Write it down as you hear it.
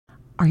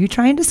Are you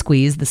trying to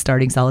squeeze the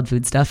starting solid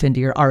food stuff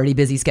into your already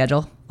busy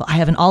schedule? Well, I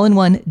have an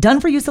all-in-one,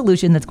 done-for-you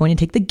solution that's going to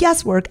take the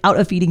guesswork out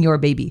of feeding your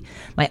baby.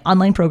 My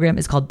online program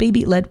is called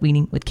Baby Led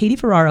Weaning with Katie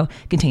Ferraro.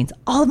 It contains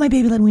all of my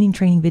baby led weaning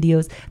training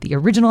videos, the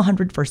original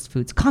 100 First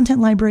Foods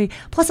content library,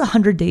 plus a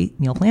 100-day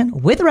meal plan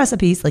with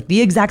recipes, like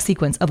the exact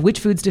sequence of which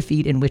foods to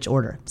feed in which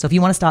order. So if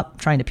you want to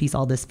stop trying to piece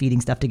all this feeding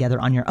stuff together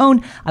on your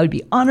own, I would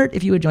be honored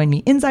if you would join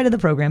me inside of the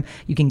program.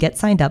 You can get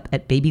signed up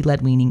at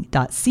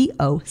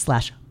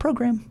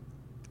babyledweaning.co/program.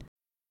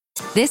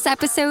 This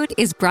episode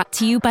is brought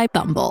to you by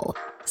Bumble.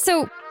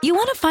 So, you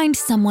want to find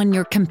someone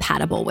you're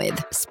compatible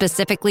with,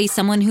 specifically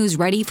someone who's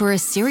ready for a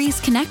serious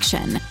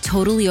connection,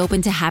 totally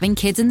open to having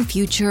kids in the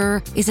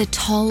future, is a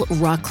tall,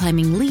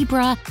 rock-climbing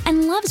Libra,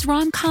 and loves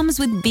rom-coms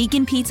with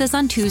vegan pizzas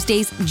on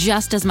Tuesdays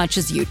just as much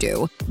as you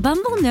do.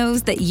 Bumble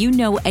knows that you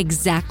know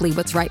exactly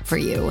what's right for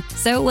you.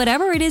 So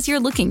whatever it is you're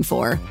looking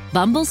for,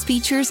 Bumble's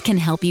features can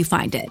help you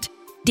find it.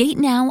 Date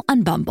now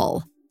on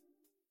Bumble.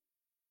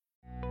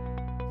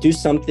 Do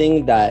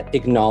something that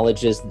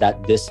acknowledges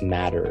that this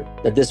mattered,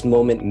 that this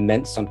moment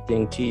meant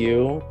something to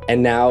you,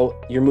 and now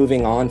you're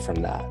moving on from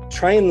that.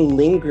 Try and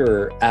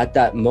linger at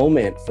that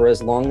moment for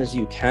as long as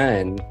you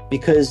can,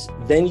 because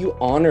then you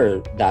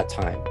honor that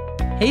time.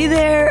 Hey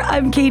there,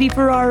 I'm Katie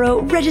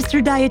Ferraro,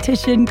 registered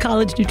dietitian,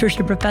 college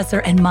nutrition professor,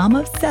 and mom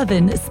of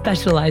 7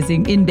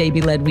 specializing in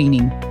baby-led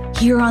weaning.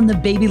 Here on the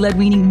Baby-Led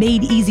Weaning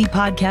Made Easy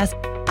podcast,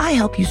 I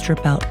help you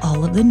strip out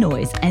all of the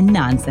noise and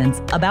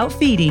nonsense about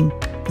feeding,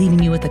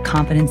 leaving you with the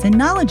confidence and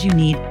knowledge you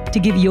need to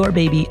give your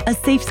baby a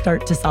safe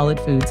start to solid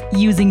foods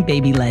using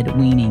baby-led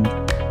weaning.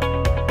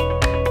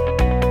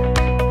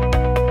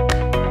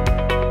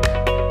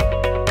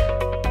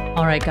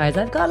 All right, guys,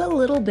 I've got a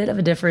little bit of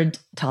a different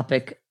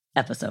topic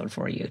episode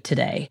for you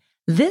today.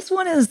 This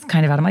one is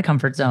kind of out of my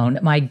comfort zone.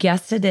 My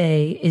guest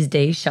today is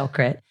Dave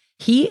Shulkret.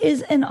 He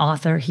is an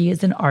author. He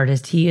is an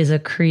artist. He is a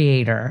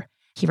creator.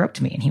 He wrote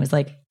to me and he was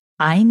like,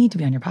 I need to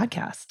be on your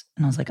podcast.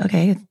 And I was like,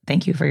 okay,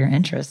 thank you for your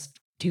interest.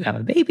 Do you have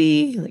a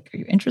baby? Like, are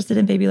you interested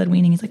in baby-led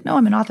weaning? He's like, no,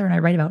 I'm an author and I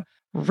write about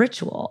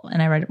ritual.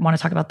 And I want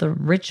to talk about the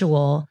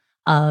ritual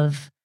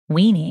of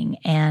weaning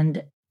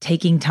and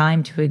taking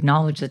time to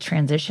acknowledge the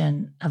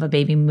transition of a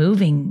baby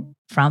moving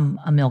from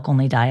a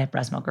milk-only diet,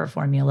 breast milk or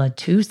formula,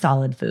 to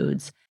solid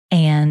foods.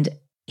 And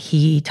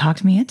he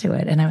talked me into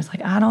it. And I was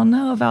like, I don't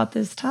know about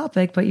this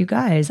topic, but you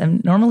guys,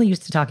 I'm normally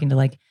used to talking to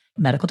like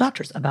medical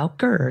doctors about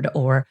GERD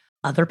or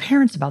other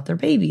parents about their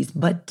babies.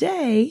 But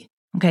Day,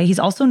 okay, he's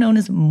also known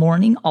as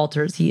Morning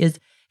Altars. He is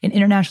an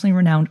internationally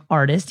renowned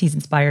artist. He's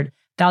inspired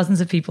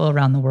thousands of people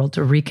around the world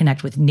to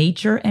reconnect with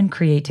nature and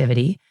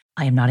creativity.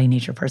 I am not a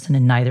nature person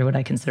and neither would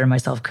I consider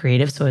myself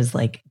creative. So I was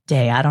like,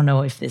 Day, I don't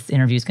know if this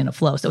interview is going to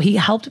flow. So he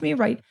helped me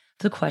write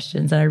the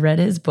questions and I read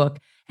his book.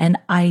 And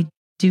I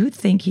do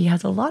think he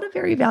has a lot of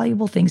very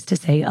valuable things to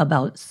say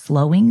about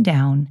slowing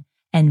down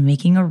and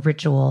making a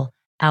ritual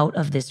out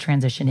of this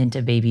transition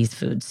into baby's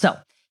food. So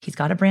he's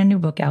got a brand new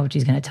book out, which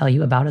he's going to tell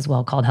you about as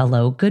well, called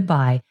Hello,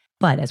 Goodbye.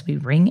 But as we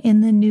ring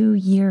in the new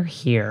year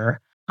here,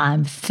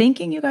 I'm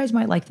thinking you guys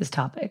might like this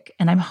topic,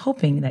 and I'm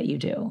hoping that you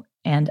do.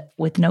 And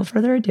with no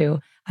further ado,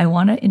 I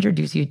want to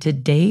introduce you to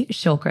Dave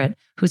Shulkret,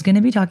 who's going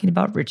to be talking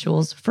about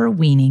rituals for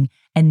weaning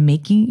and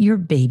making your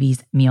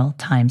baby's meal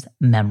times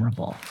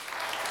memorable.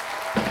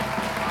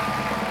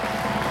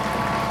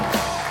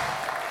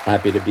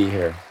 Happy to be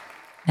here.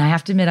 Now, I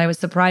have to admit, I was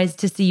surprised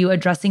to see you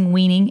addressing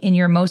weaning in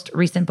your most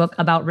recent book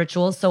about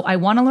rituals. So I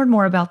want to learn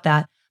more about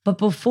that. But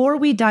before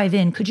we dive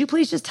in, could you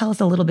please just tell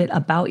us a little bit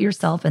about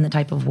yourself and the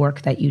type of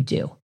work that you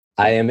do?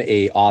 I am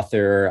an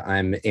author.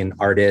 I'm an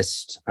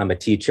artist. I'm a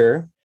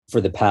teacher. For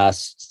the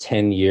past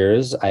 10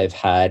 years, I've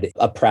had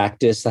a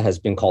practice that has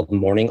been called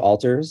Morning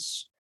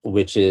Altars,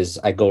 which is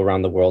I go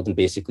around the world and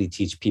basically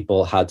teach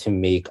people how to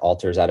make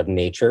altars out of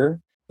nature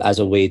as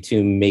a way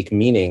to make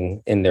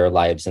meaning in their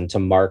lives and to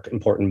mark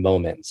important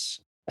moments.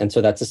 And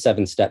so that's a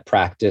 7-step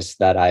practice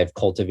that I've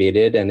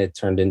cultivated, and it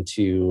turned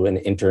into an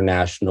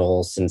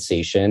international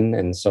sensation.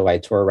 And so I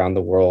tour around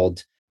the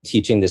world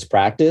teaching this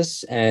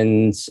practice,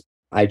 and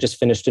I just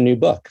finished a new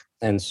book.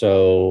 And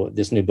so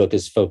this new book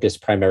is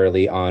focused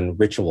primarily on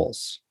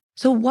rituals.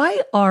 So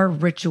why are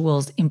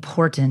rituals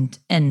important?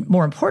 And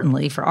more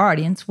importantly, for our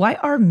audience, why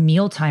are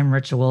mealtime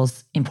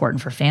rituals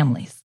important for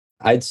families?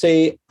 I'd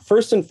say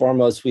first and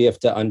foremost, we have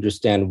to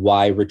understand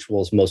why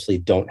rituals mostly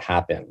don't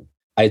happen.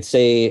 I'd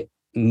say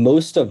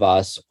most of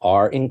us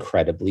are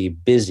incredibly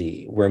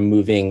busy. We're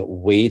moving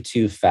way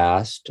too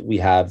fast. We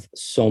have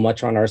so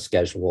much on our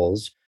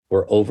schedules.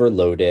 We're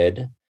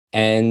overloaded.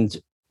 And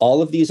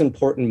all of these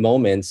important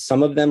moments,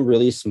 some of them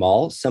really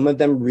small, some of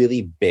them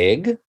really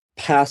big,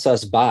 pass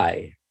us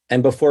by.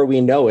 And before we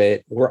know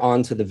it, we're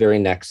on to the very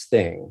next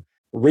thing.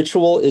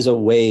 Ritual is a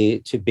way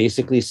to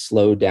basically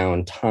slow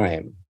down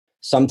time.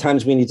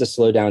 Sometimes we need to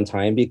slow down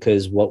time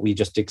because what we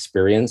just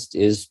experienced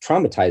is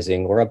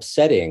traumatizing or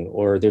upsetting,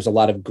 or there's a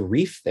lot of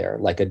grief there,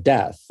 like a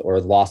death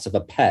or loss of a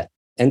pet.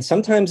 And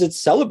sometimes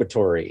it's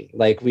celebratory,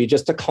 like we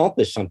just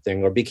accomplished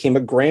something or became a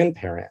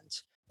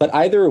grandparent. But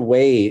either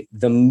way,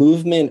 the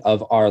movement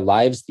of our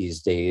lives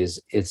these days,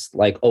 it's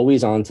like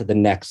always on to the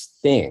next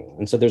thing.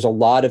 And so there's a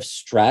lot of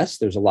stress,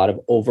 there's a lot of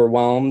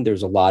overwhelm,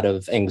 there's a lot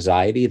of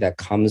anxiety that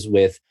comes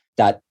with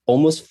that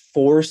almost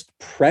forced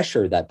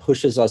pressure that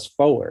pushes us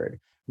forward.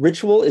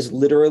 Ritual is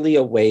literally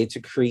a way to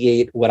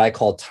create what I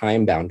call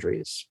time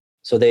boundaries.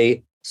 So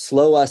they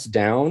slow us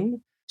down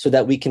so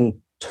that we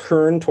can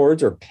turn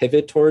towards or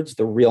pivot towards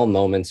the real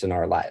moments in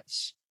our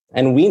lives.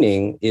 And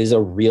weaning is a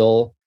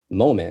real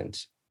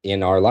moment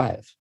in our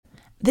life.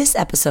 This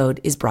episode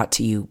is brought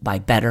to you by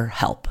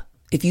BetterHelp.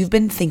 If you've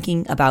been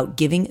thinking about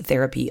giving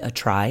therapy a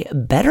try,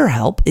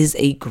 BetterHelp is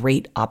a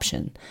great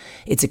option.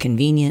 It's a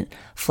convenient,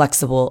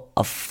 flexible,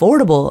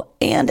 affordable,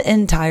 and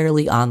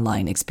entirely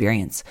online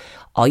experience.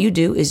 All you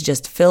do is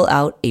just fill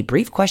out a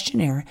brief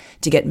questionnaire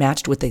to get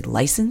matched with a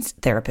licensed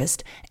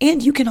therapist,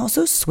 and you can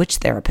also switch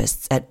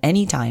therapists at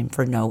any time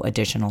for no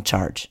additional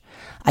charge.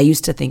 I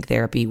used to think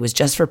therapy was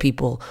just for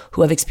people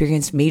who have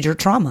experienced major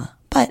trauma,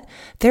 but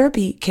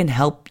therapy can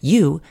help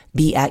you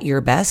be at your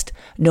best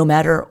no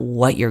matter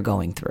what you're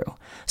going through.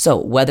 So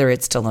whether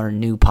it's to learn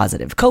new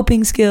positive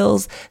coping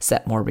skills,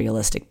 set more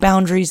realistic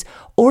boundaries,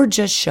 or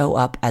just show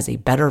up as a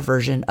better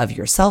version of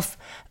yourself,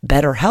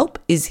 BetterHelp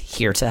is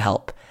here to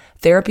help.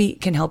 Therapy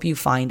can help you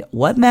find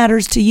what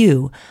matters to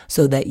you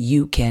so that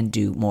you can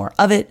do more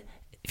of it.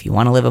 If you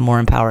want to live a more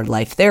empowered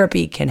life,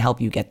 therapy can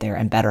help you get there,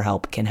 and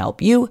BetterHelp can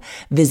help you.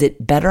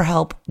 Visit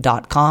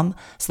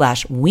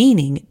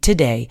betterhelp.com/weaning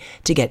today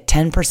to get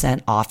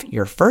 10% off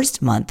your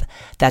first month.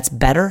 That's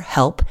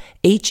BetterHelp,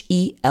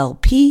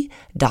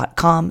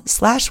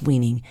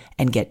 HELP.com/weaning,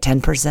 and get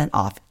 10%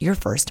 off your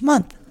first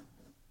month.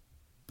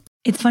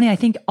 It's funny. I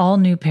think all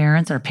new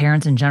parents or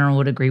parents in general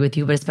would agree with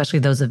you, but especially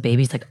those of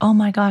babies, like, oh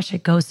my gosh,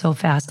 it goes so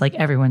fast. Like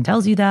everyone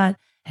tells you that.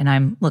 And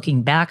I'm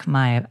looking back,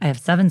 I have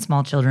 7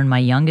 small children. My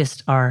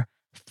youngest are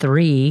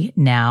 3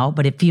 now,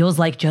 but it feels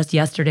like just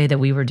yesterday that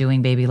we were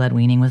doing baby-led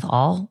weaning with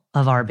all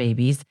of our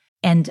babies.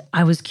 And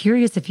I was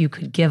curious if you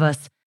could give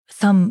us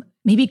some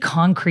maybe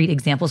concrete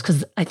examples,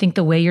 because I think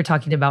the way you're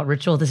talking about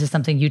ritual, this is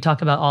something you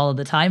talk about all of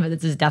the time, but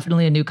this is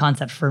definitely a new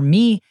concept for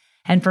me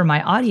and for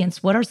my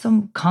audience. What are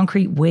some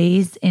concrete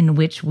ways in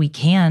which we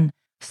can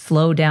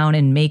slow down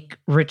and make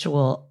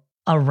ritual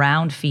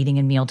around feeding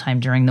and mealtime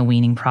during the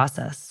weaning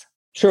process?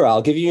 Sure.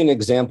 I'll give you an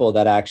example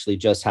that actually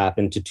just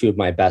happened to 2 of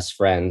my best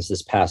friends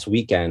this past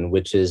weekend,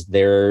 which is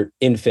their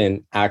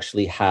infant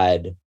actually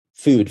had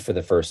food for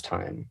the first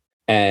time.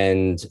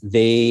 And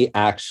they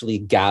actually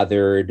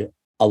gathered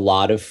a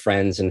lot of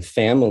friends and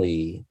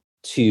family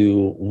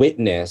to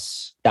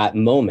witness that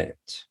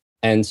moment.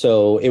 And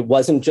so it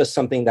wasn't just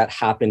something that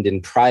happened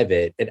in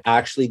private, it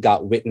actually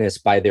got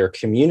witnessed by their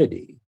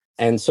community.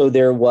 And so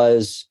there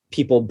was,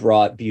 people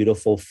brought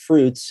beautiful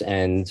fruits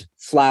and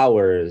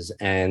flowers,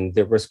 and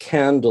there was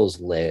candles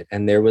lit,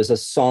 and there was a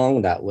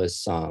song that was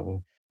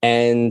sung.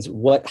 And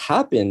what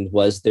happened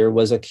was there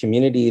was a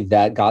community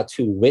that got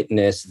to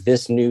witness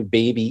this new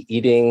baby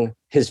eating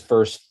his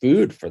first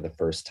food for the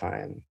first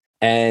time.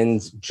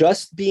 And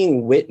just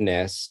being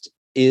witnessed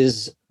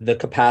is the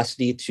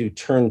capacity to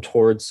turn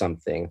towards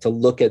something, to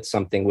look at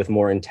something with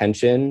more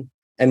intention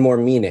and more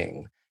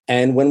meaning.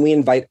 And when we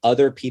invite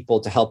other people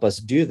to help us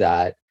do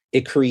that,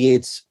 it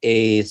creates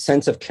a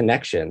sense of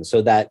connection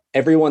so that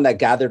everyone that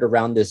gathered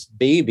around this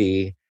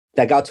baby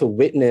that got to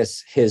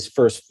witness his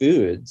first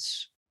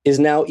foods is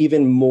now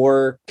even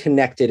more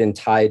connected and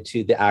tied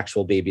to the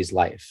actual baby's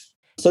life.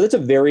 So that's a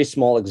very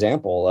small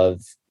example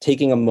of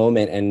taking a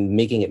moment and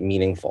making it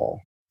meaningful.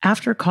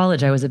 After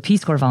college, I was a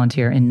Peace Corps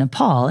volunteer in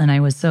Nepal, and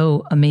I was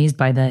so amazed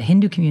by the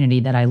Hindu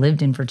community that I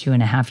lived in for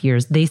 2.5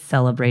 years. They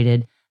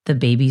celebrated the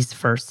baby's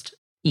first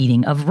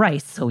eating of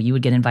rice. So you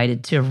would get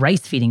invited to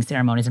rice feeding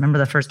ceremonies. I remember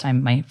the first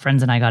time my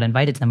friends and I got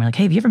invited to them. We're like,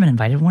 hey, have you ever been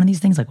invited to one of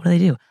these things? Like, what do they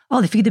do? Oh,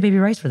 they feed the baby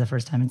rice for the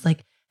first time. It's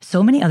like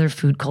so many other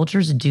food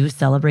cultures do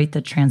celebrate the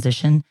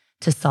transition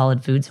to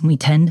solid foods, and we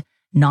tend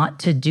not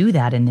to do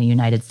that in the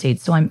United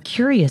States. So I'm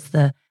curious,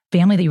 the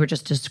family that you were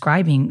just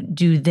describing,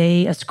 do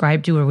they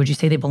ascribe to, or would you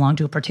say they belong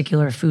to a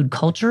particular food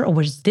culture, or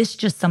was this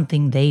just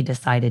something they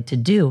decided to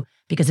do?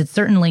 Because it's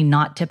certainly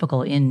not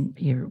typical in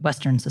your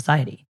Western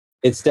society.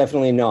 It's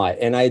definitely not.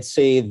 And I'd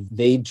say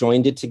they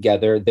joined it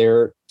together.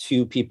 They're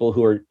 2 people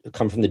who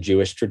come from the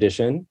Jewish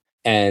tradition.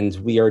 And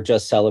we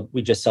just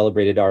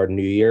celebrated our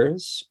New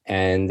Year's.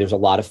 And there's a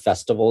lot of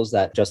festivals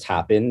that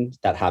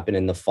happen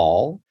in the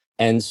fall.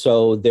 And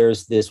so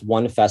there's this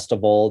one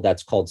festival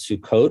that's called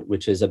Sukkot,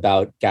 which is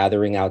about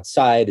gathering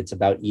outside. It's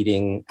about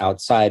eating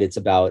outside. It's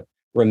about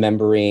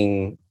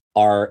remembering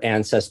our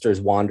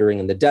ancestors wandering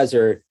in the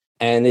desert.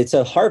 And it's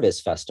a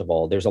harvest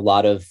festival. There's a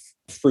lot of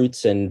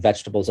fruits and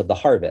vegetables of the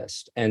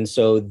harvest. And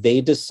so they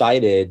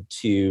decided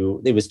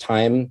it was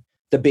time,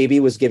 the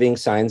baby was giving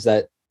signs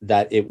that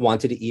it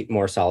wanted to eat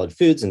more solid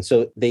foods. And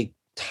so they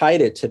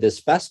tied it to this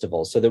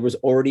festival. So there was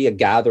already a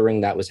gathering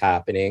that was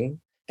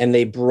happening, and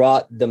they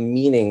brought the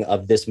meaning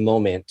of this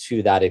moment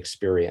to that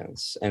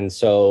experience. And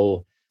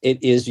so it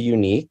is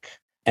unique.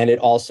 And it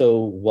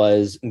also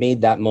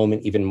made that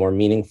moment even more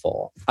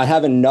meaningful. I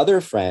have another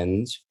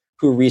friend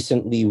who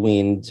recently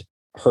weaned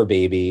her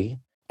baby.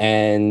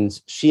 And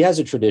she has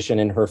a tradition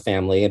in her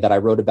family that I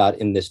wrote about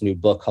in this new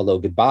book, Hello,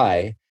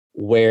 Goodbye,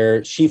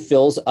 where she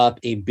fills up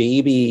a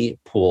baby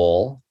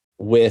pool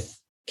with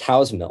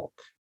cow's milk.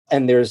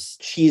 And there's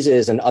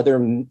cheeses and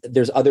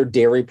there's other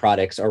dairy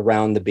products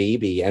around the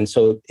baby. And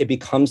so it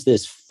becomes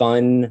this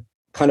fun,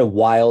 kind of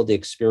wild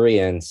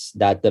experience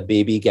that the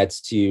baby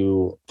gets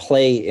to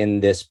play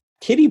in this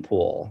kiddie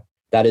pool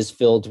that is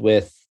filled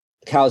with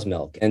cow's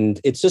milk. And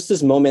it's just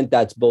this moment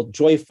that's both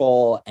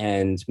joyful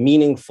and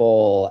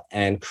meaningful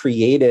and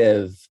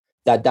creative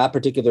that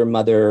particular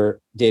mother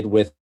did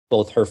with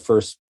both her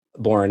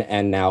firstborn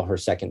and now her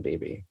second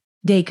baby.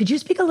 Day, could you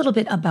speak a little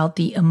bit about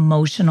the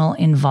emotional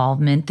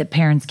involvement that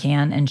parents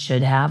can and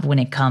should have when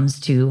it comes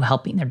to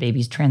helping their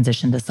babies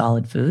transition to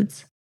solid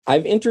foods?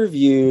 I've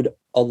interviewed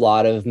a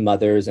lot of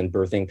mothers and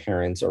birthing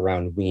parents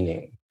around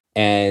weaning,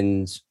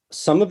 and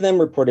some of them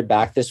reported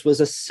back this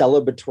was a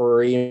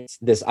celebratory,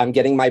 I'm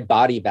getting my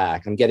body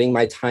back, I'm getting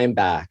my time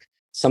back.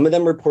 Some of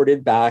them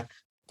reported back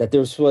that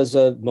this was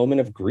a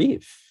moment of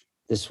grief.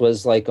 This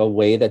was like a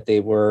way that they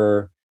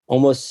were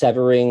almost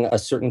severing a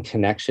certain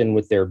connection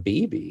with their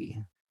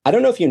baby. I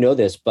don't know if you know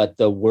this, but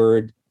the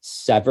word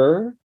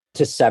sever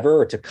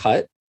or to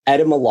cut,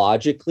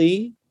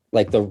 etymologically,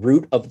 like the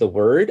root of the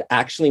word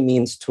actually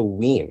means to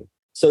wean.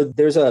 So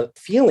there's a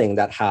feeling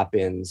that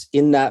happens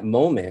in that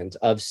moment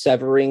of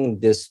severing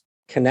this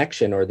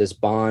connection or this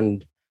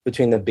bond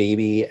between the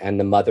baby and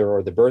the mother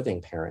or the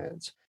birthing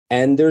parent.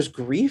 And there's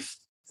grief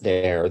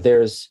there.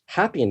 There's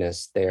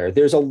happiness there.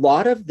 There's a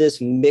lot of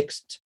this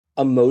mixed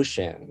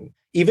emotion.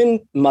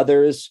 Even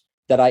mothers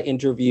that I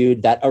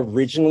interviewed that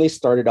originally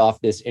started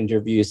off this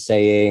interview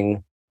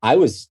saying, I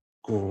was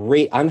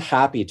great. I'm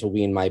happy to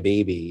wean my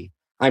baby.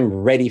 I'm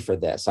ready for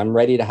this. I'm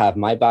ready to have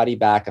my body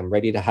back. I'm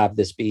ready to have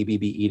this baby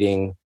be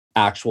eating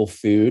actual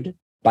food.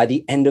 By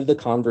the end of the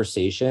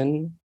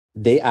conversation,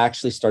 they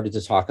actually started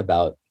to talk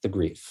about the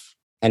grief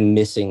and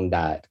missing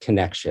that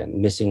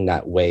connection, missing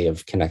that way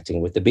of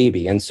connecting with the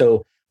baby. And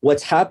so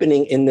what's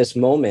happening in this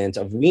moment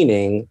of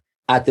weaning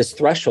at this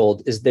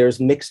threshold is there's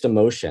mixed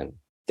emotion.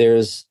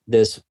 There's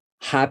this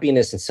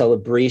happiness and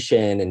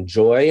celebration and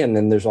joy. And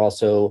then there's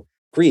also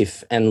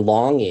grief and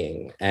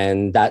longing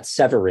and that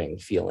severing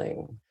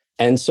feeling.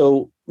 And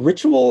so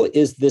ritual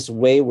is this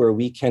way where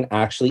we can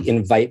actually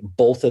invite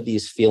both of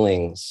these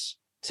feelings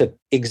to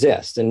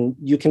exist. And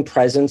you can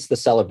presence the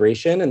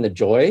celebration and the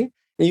joy,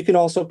 and you can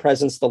also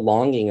presence the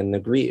longing and the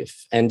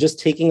grief. And just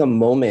taking a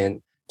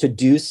moment to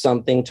do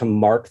something to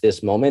mark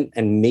this moment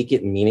and make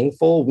it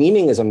meaningful.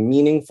 Weaning is a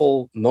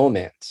meaningful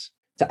moment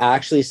to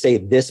actually say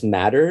this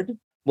mattered.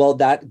 Well,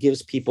 that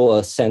gives people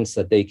a sense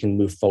that they can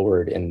move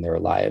forward in their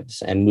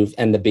lives and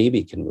the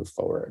baby can move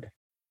forward.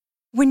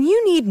 When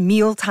you need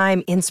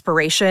mealtime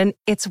inspiration,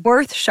 it's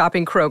worth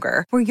shopping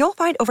Kroger, where you'll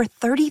find over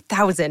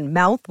 30,000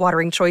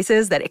 mouth-watering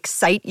choices that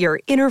excite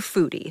your inner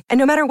foodie. And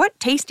no matter what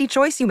tasty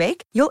choice you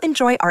make, you'll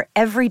enjoy our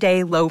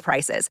everyday low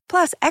prices,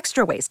 plus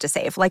extra ways to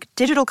save, like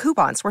digital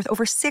coupons worth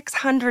over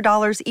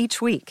 $600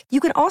 each week. You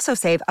can also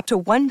save up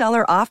to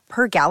 $1 off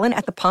per gallon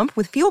at the pump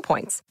with fuel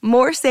points.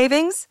 More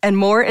savings and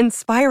more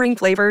inspiring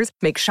flavors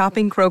make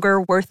shopping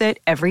Kroger worth it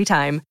every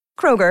time.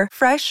 Kroger,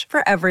 fresh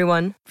for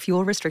everyone.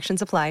 Fuel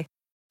restrictions apply.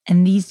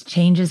 And these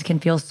changes can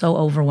feel so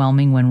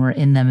overwhelming when we're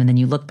in them. And then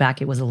you look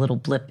back, it was a little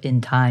blip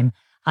in time.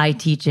 I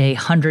teach a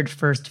 100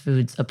 First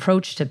Foods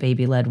approach to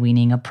baby-led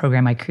weaning, a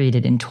program I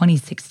created in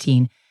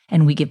 2016.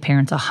 And we give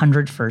parents a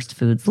 100 First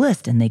Foods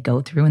list. And they go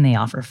through and they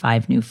offer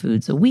 5 new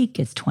foods a week.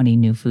 It's 20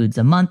 new foods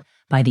a month.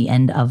 By the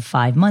end of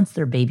 5 months,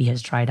 their baby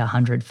has tried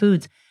 100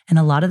 foods. And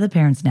a lot of the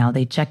parents now,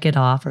 they check it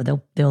off or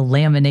they'll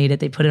laminate it.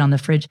 They put it on the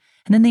fridge.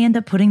 And then they end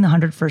up putting the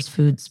 100 First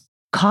Foods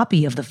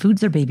copy of the foods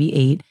their baby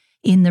ate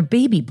in their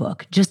baby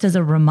book, just as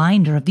a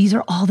reminder of these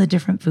are all the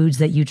different foods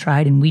that you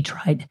tried and we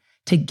tried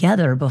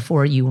together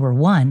before you were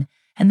one.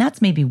 And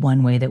that's maybe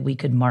one way that we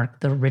could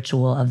mark the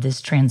ritual of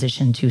this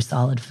transition to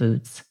solid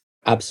foods.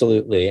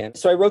 Absolutely. And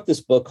so I wrote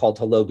this book called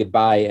Hello,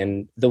 Goodbye.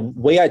 And the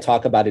way I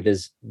talk about it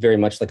is very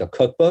much like a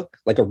cookbook,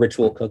 like a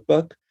ritual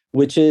cookbook,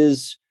 which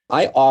is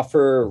I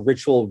offer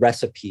ritual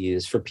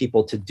recipes for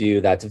people to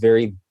do that's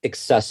very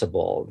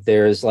accessible.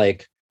 There's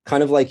like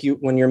kind of like you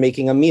when you're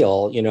making a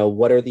meal,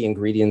 what are the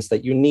ingredients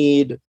that you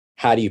need?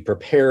 How do you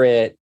prepare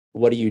it?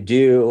 What do you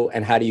do?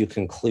 And how do you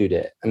conclude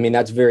it? I mean,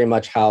 that's very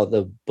much how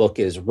the book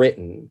is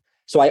written.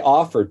 So I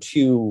offer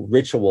 2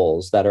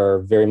 rituals that are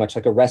very much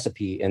like a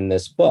recipe in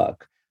this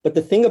book. But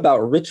the thing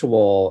about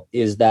ritual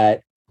is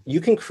that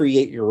you can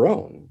create your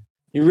own.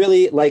 You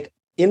really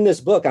in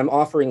this book, I'm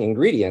offering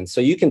ingredients.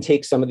 So you can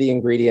take some of the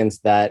ingredients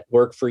that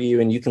work for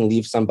you and you can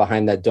leave some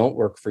behind that don't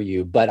work for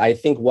you. But I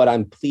think what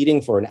I'm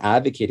pleading for and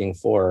advocating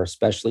for,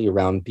 especially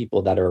around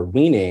people that are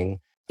weaning,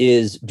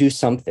 is do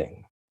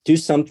something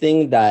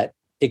that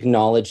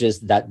acknowledges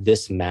that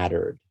this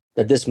mattered,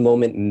 that this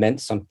moment meant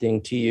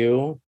something to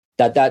you,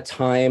 that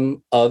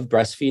time of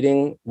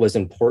breastfeeding was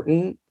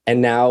important.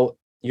 And now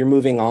you're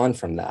moving on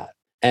from that.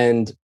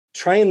 And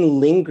try and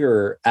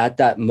linger at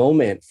that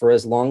moment for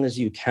as long as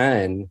you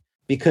can,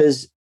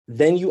 because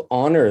then you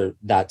honor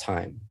that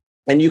time.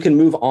 And you can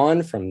move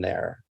on from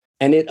there.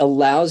 And it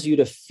allows you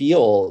to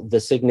feel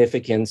the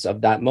significance of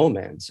that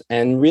moment.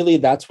 And really,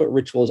 that's what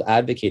ritual is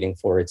advocating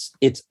for.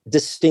 It's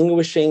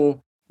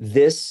distinguishing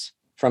this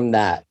from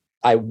that.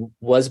 I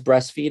was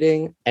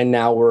breastfeeding, and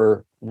now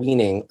we're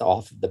weaning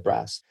off of the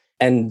breast.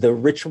 And the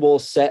ritual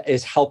set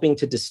is helping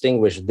to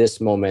distinguish this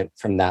moment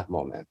from that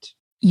moment.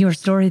 Your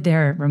story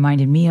there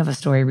reminded me of a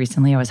story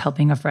recently. I was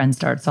helping a friend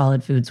start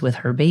Solid Foods with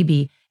her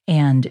baby.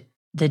 And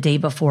the day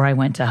before I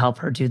went to help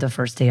her do the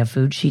first day of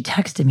food, she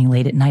texted me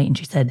late at night and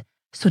she said,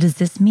 "So does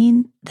this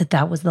mean that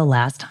that was the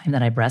last time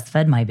that I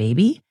breastfed my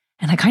baby?"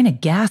 And I kind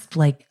of gasped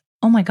like,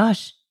 oh my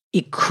gosh,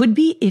 it could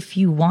be if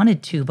you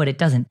wanted to, but it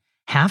doesn't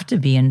have to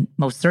be. And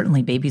most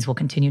certainly babies will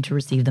continue to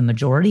receive the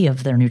majority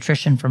of their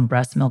nutrition from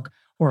breast milk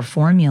or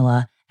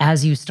formula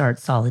as you start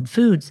Solid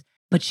Foods.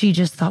 But she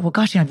just thought, well,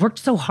 gosh, I've worked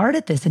so hard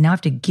at this and now I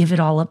have to give it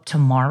all up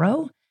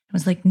tomorrow. I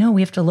was like, no,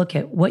 we have to look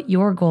at what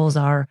your goals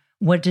are.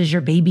 What does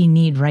your baby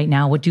need right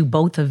now? What do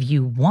both of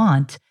you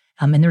want?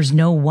 And there's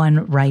no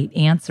one right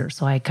answer.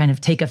 So I kind of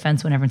take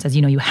offense when everyone says,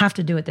 you have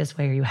to do it this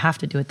way or you have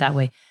to do it that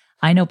way.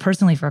 I know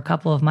personally for a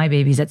couple of my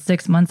babies at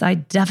 6 months, I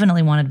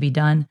definitely wanted to be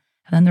done.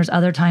 And then there's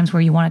other times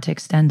where you want it to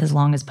extend as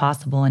long as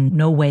possible and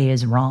no way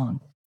is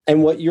wrong.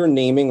 And what you're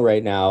naming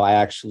right now, I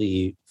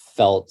actually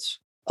felt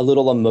a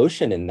little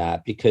emotion in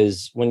that,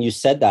 because when you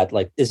said that,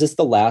 like, is this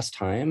the last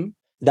time?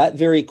 That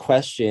very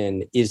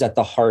question is at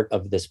the heart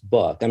of this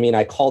book. I mean,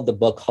 I called the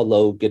book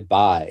Hello,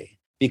 Goodbye,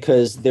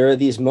 because there are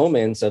these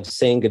moments of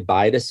saying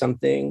goodbye to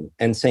something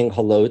and saying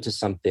hello to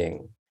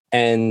something.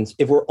 And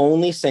if we're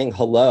only saying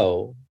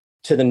hello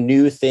to the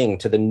new thing,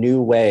 to the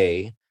new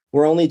way,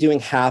 we're only doing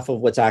half of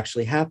what's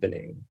actually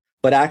happening.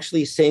 But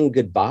actually saying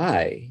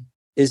goodbye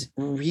is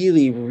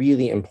really,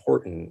 really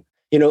important.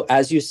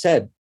 As you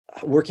said,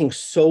 working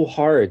so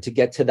hard to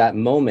get to that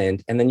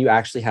moment, and then you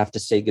actually have to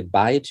say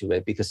goodbye to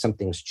it because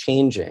something's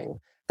changing.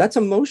 That's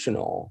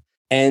emotional.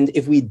 And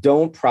if we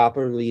don't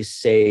properly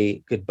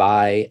say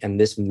goodbye, and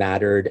this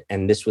mattered,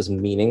 and this was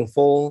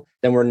meaningful,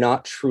 then we're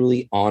not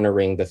truly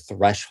honoring the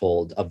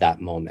threshold of that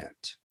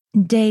moment.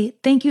 Day,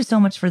 thank you so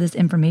much for this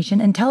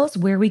information, and tell us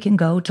where we can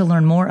go to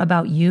learn more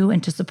about you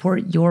and to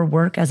support your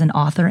work as an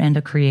author and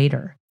a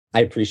creator. I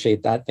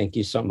appreciate that. Thank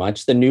you so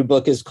much. The new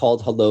book is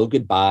called Hello,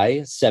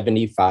 Goodbye,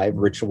 75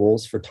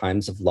 Rituals for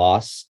Times of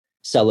Loss,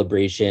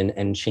 Celebration,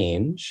 and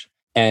Change.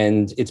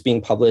 And it's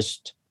being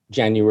published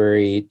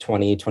January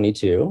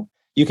 2022.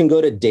 You can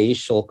go to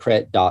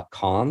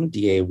dayshulkret.com,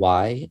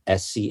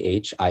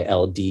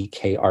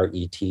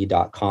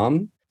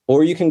 DAYSCHILDKRET.com.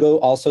 Or you can go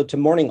also to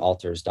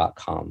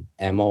morningaltars.com,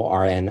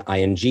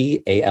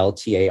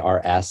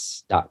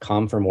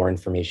 MORNINGALTARS.com for more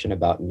information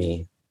about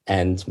me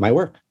and my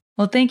work.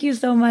 Well, thank you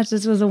so much.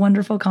 This was a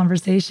wonderful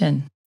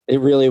conversation. It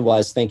really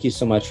was. Thank you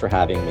so much for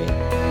having me.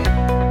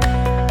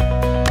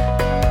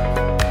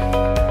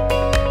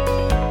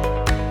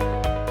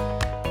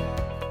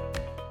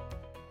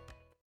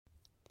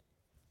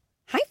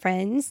 Hi,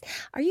 friends.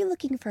 Are you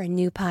looking for a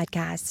new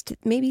podcast?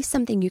 Maybe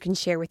something you can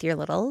share with your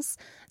littles?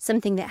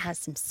 Something that has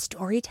some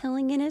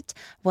storytelling in it?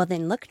 Well,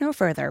 then look no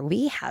further.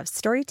 We have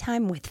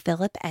Storytime with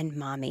Philip and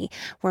Mommy,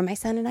 where my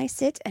son and I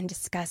sit and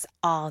discuss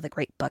all the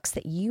great books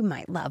that you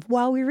might love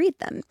while we read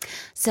them.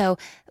 So,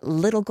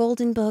 Little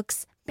Golden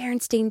Books,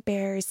 Berenstain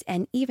Bears,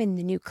 and even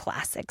the new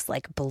classics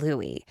like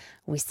Bluey.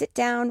 We sit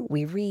down,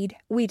 we read,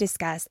 we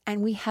discuss,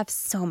 and we have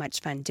so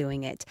much fun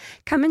doing it.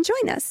 Come and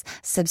join us.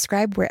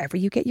 Subscribe wherever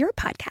you get your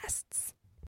podcasts.